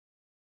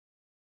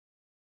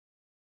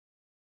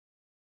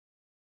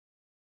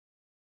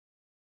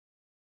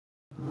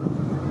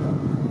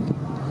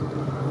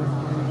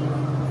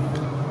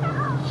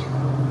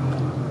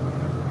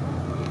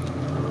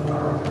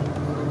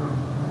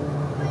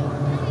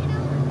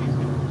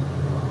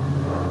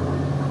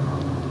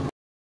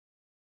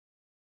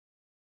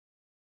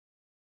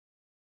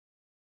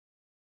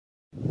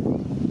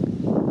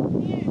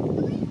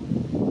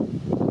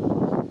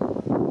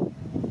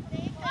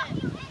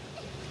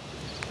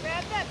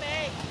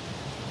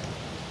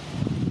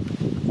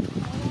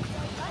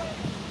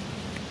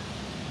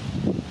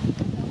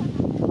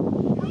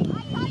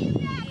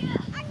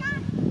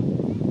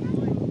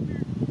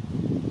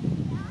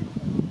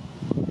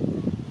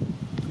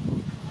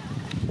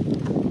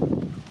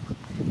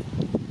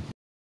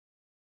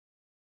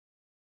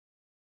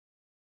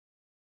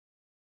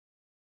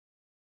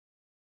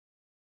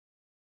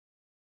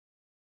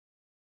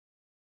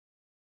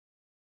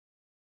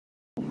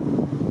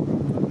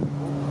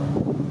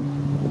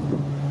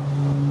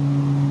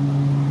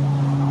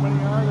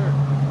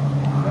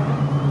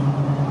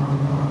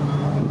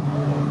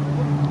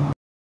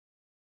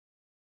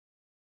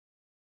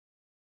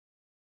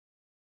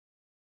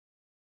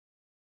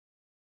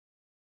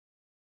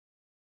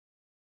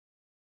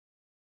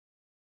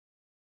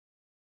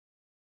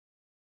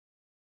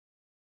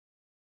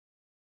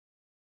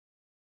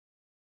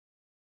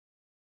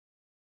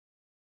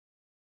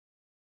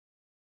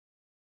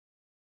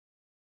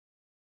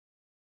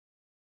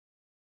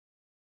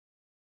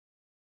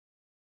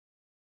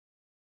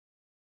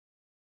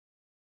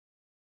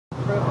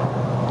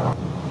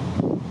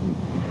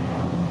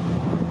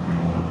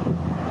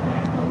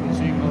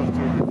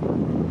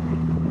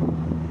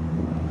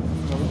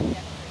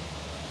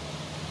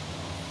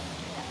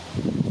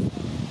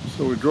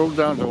So we drove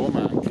down to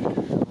Omak.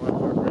 While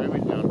we were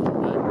driving down to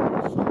Omak,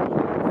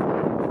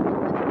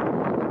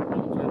 by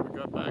the time we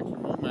got back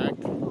from Omak,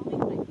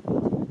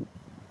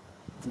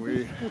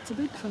 it's a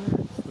big fire.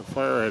 The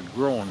fire had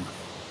grown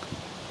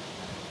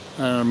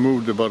and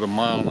moved about 1.5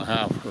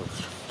 miles, or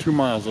 2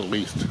 miles at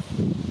least.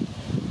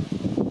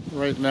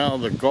 Right now,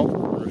 the golf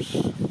course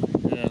and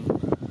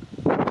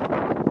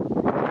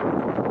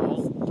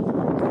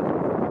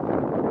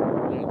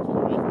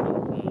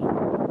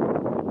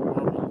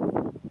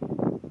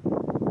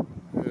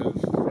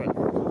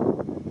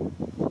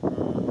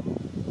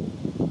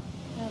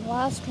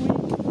last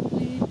week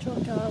we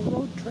took a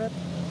road trip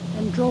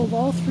and drove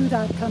all through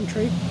that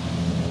country.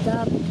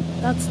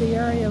 That's the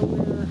area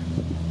we're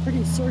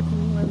pretty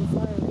certain where the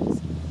fire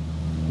is.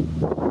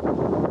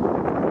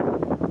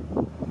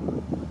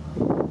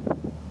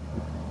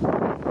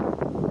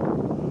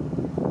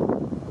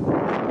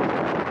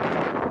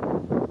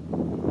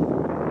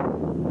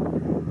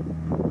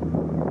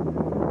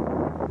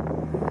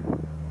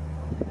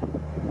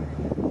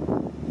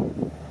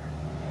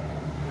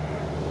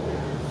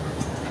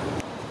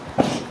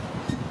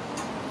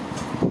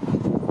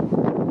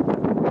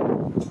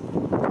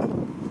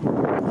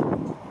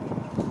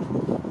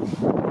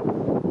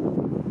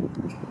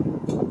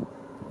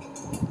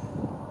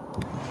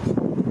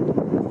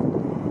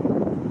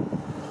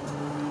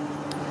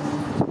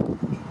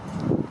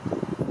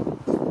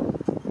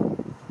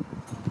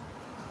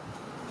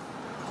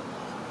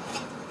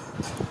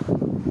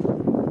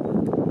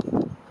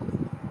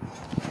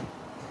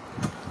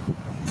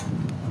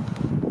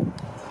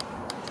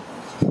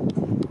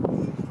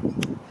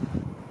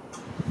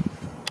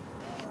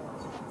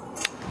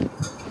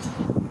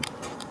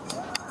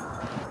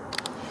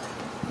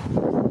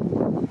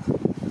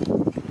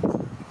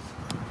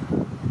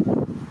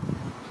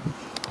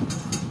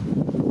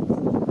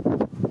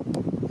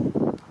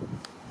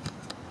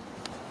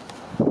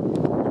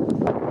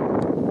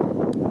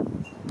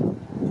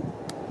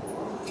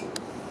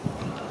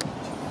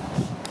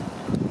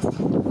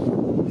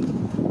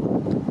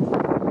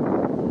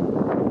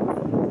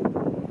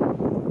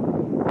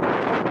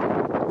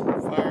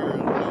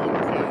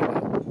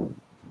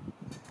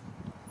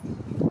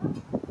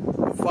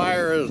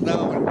 fire is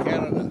now in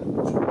Canada.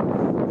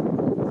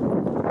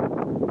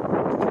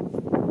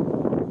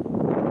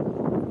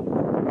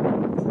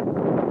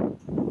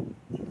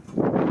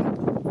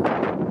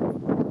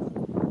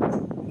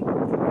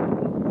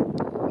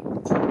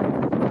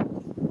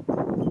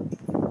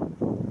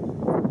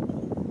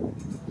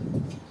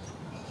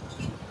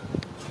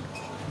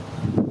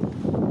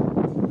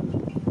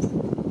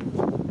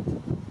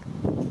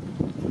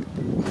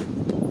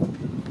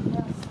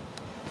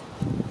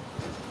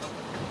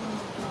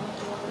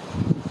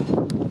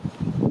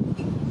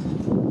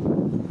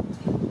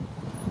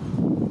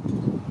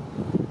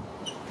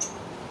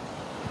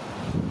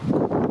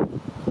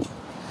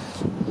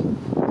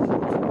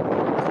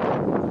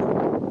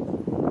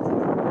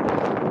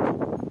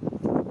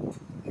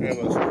 We have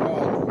a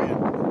strong wind.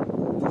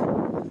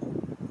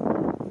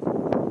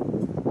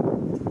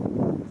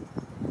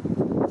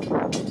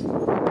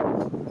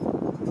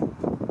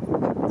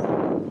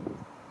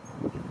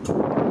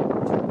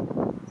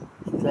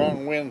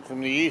 Strong wind from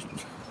the east.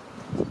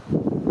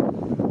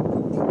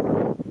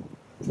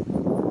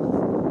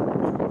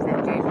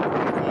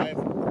 15-25.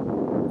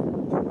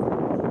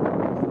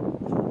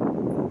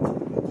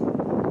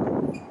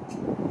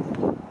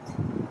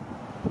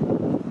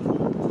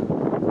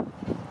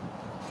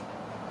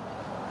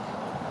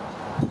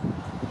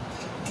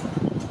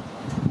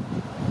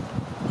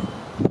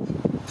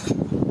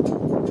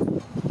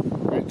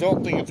 I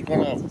don't think it's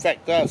going to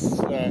affect us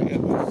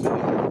in the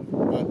city,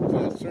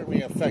 but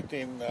certainly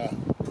affecting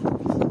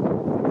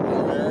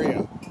our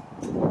area.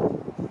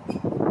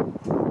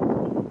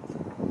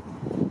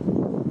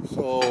 So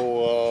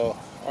So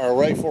our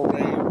rifle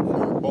range,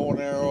 our bow and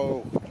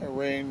arrow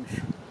range,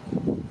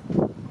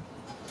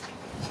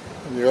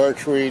 the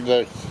archery,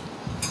 that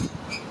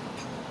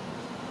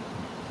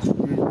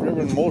we've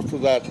driven most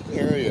of that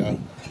area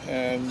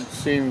and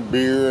seen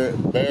bear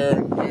and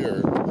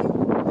deer.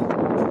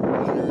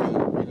 That area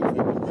is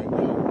being affected right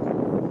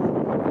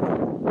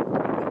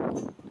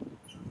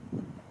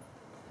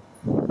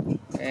now.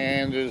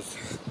 And there's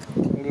a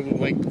little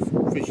lake,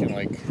 fishing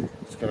lake,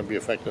 it's going to be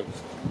affected.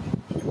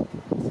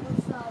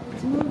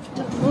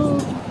 It's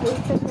moved, we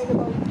figured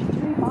about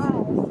 3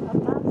 miles at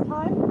that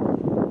time.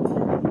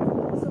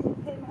 So we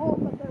came home,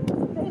 but there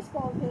was a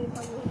baseball game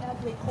that we had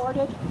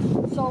recorded.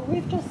 So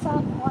we've just sat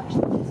and watched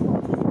the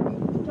baseball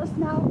game. Just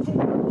now came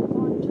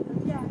onto the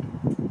deck,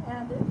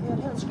 and it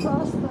has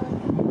crossed the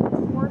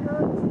Canadian border.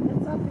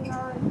 It's up in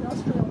our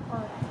industrial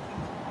park.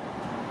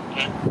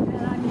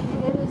 And I mean,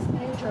 it is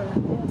major.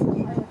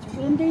 It's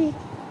windy.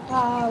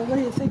 What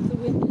do you think the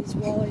wind is,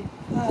 Wally?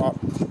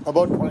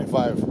 About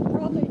 25.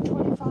 Probably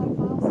 25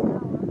 miles an hour.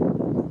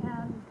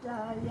 And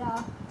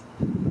yeah,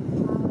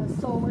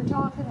 so we're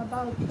talking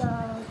about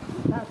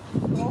that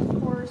golf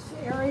course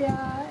area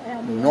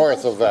and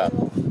North of that.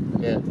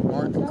 Yeah,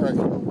 north of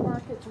industrial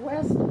park. It's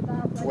west of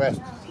that right west,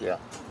 now. yeah.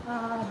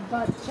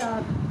 But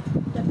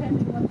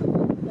depending what the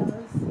wind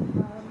does,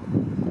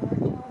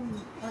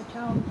 our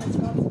town has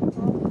got some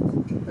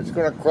problems. It's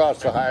going to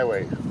cross the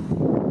highway. I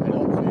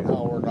don't see how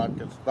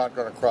it's not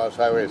going to cross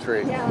Highway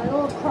 3. Yeah,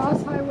 it'll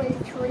cross Highway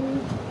 3.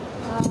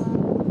 Yeah,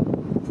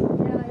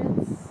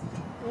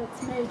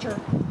 it's major.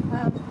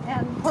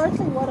 And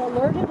partly what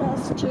alerted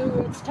us to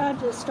it's time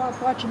to stop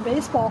watching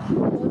baseball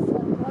was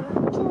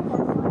that 2 of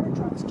our fire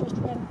trucks just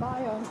went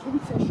by on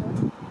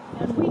Kingfisher,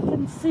 and we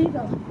can see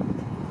them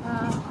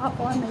up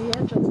on the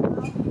edge of the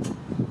mountain.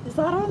 Is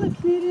that on the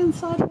Canadian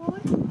side,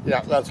 Wally?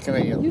 Yeah, that's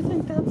Canadian. You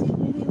think that's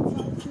Canadian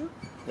side too?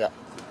 Yeah.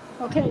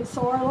 Okay,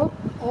 so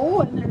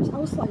and there's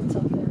house lights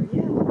up there,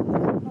 yeah.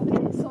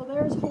 Okay, so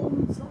there's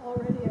homes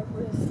already at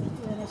risk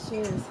in a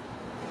series.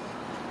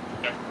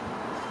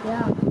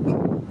 Yeah.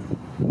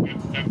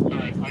 I'm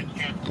sorry,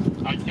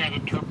 I can't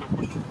interpret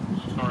what,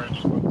 sorry,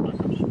 just 1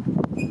 second.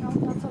 No,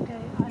 that's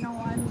okay. I know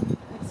I'm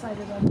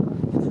excited about it.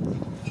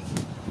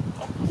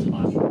 Oh, that's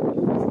fine.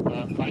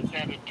 I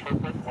can't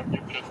interpret what you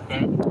just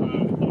said into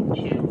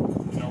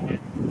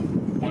knowing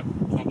what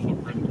level of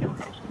risk your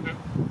house is in.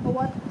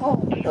 What? Oh.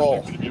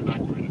 Oh. To be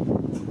evacuated.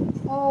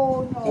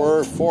 Oh, no.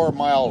 We're 4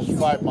 miles,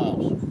 5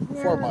 miles.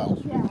 We're, 4 miles.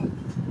 Yeah.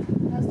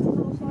 As the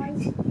crow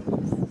flies,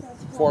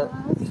 that's 4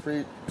 miles.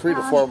 3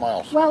 to 4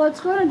 miles. Well, it's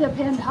going to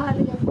depend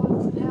highly on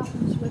what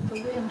happens with the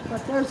wind,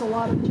 but there's a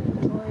lot of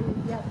territory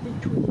yet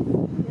between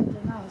it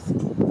and us.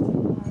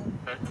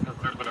 Okay, because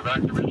there's an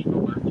evacuation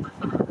alert for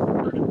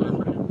 730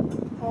 property.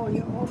 Oh,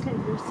 okay,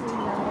 you're seeing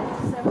that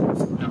at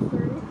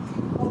 7:30.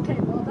 Okay,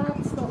 well,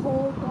 that's the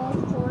whole golf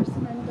course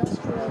and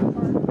industrial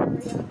park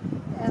area,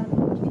 and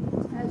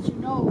as you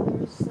know,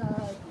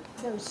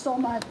 there's so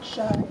much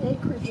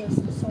acreages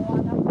and so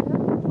on up there.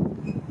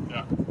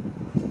 Yeah.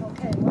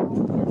 Okay, well,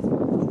 it's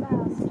moving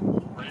fast.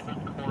 Raven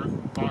Court,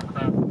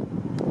 Backraft,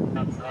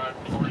 Cut Drive,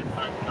 Torrey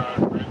Pine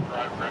Drive, Red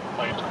Drive, Red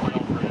Place,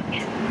 Quail Bridge,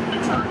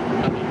 Midward,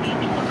 Pebble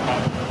Beach,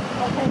 Lacosta.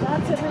 Okay,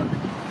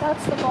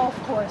 that's the golf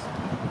course.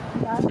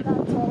 That's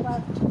all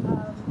that,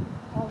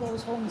 all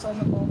those homes on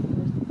the golf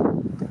course.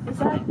 Is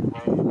that?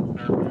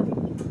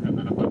 And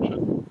then a bunch of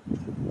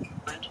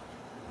streets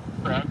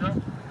for address.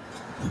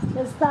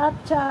 Is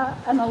that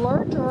an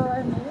alert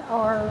or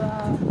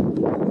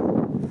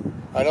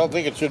I don't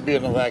think it should be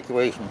an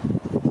evacuation.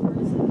 or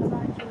is it an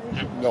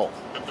evacuation? No.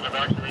 It's an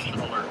evacuation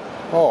alert.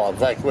 Oh,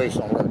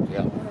 evacuation alert,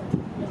 yeah. And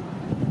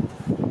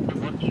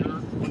what's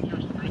your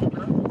street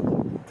address?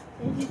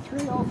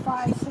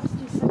 8305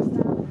 66th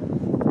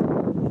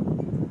Avenue.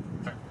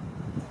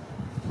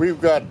 We've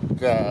got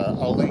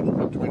a lake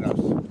between us.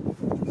 What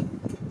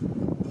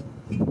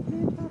are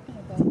you talking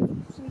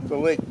about? The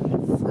lake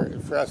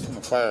for us and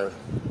the fire.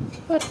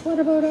 But what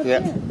about up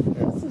Yeah. here?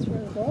 This is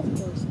where the golf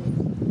course is.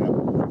 Yeah.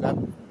 That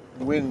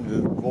wind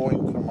is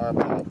blowing from our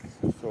back,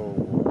 so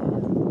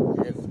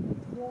it's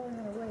Blowing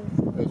it away.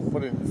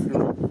 putting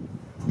fuel.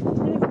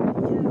 Anyway, yeah.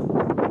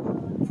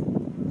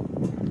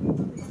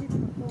 We're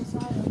keeping a close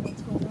eye on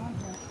what's going on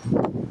here.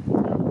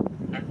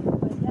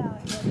 But yeah,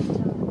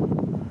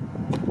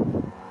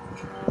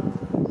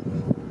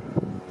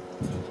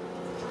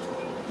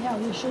 yeah,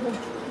 we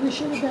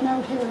should have been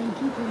out here and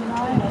keeping an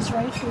eye on us,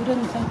 right? We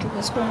didn't think it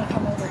was going to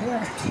come over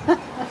here.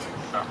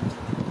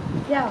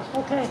 Yeah,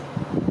 okay.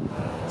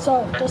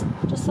 So just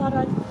thought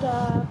I'd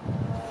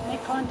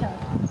make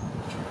contact.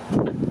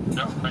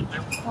 Yeah, thank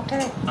you.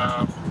 Okay.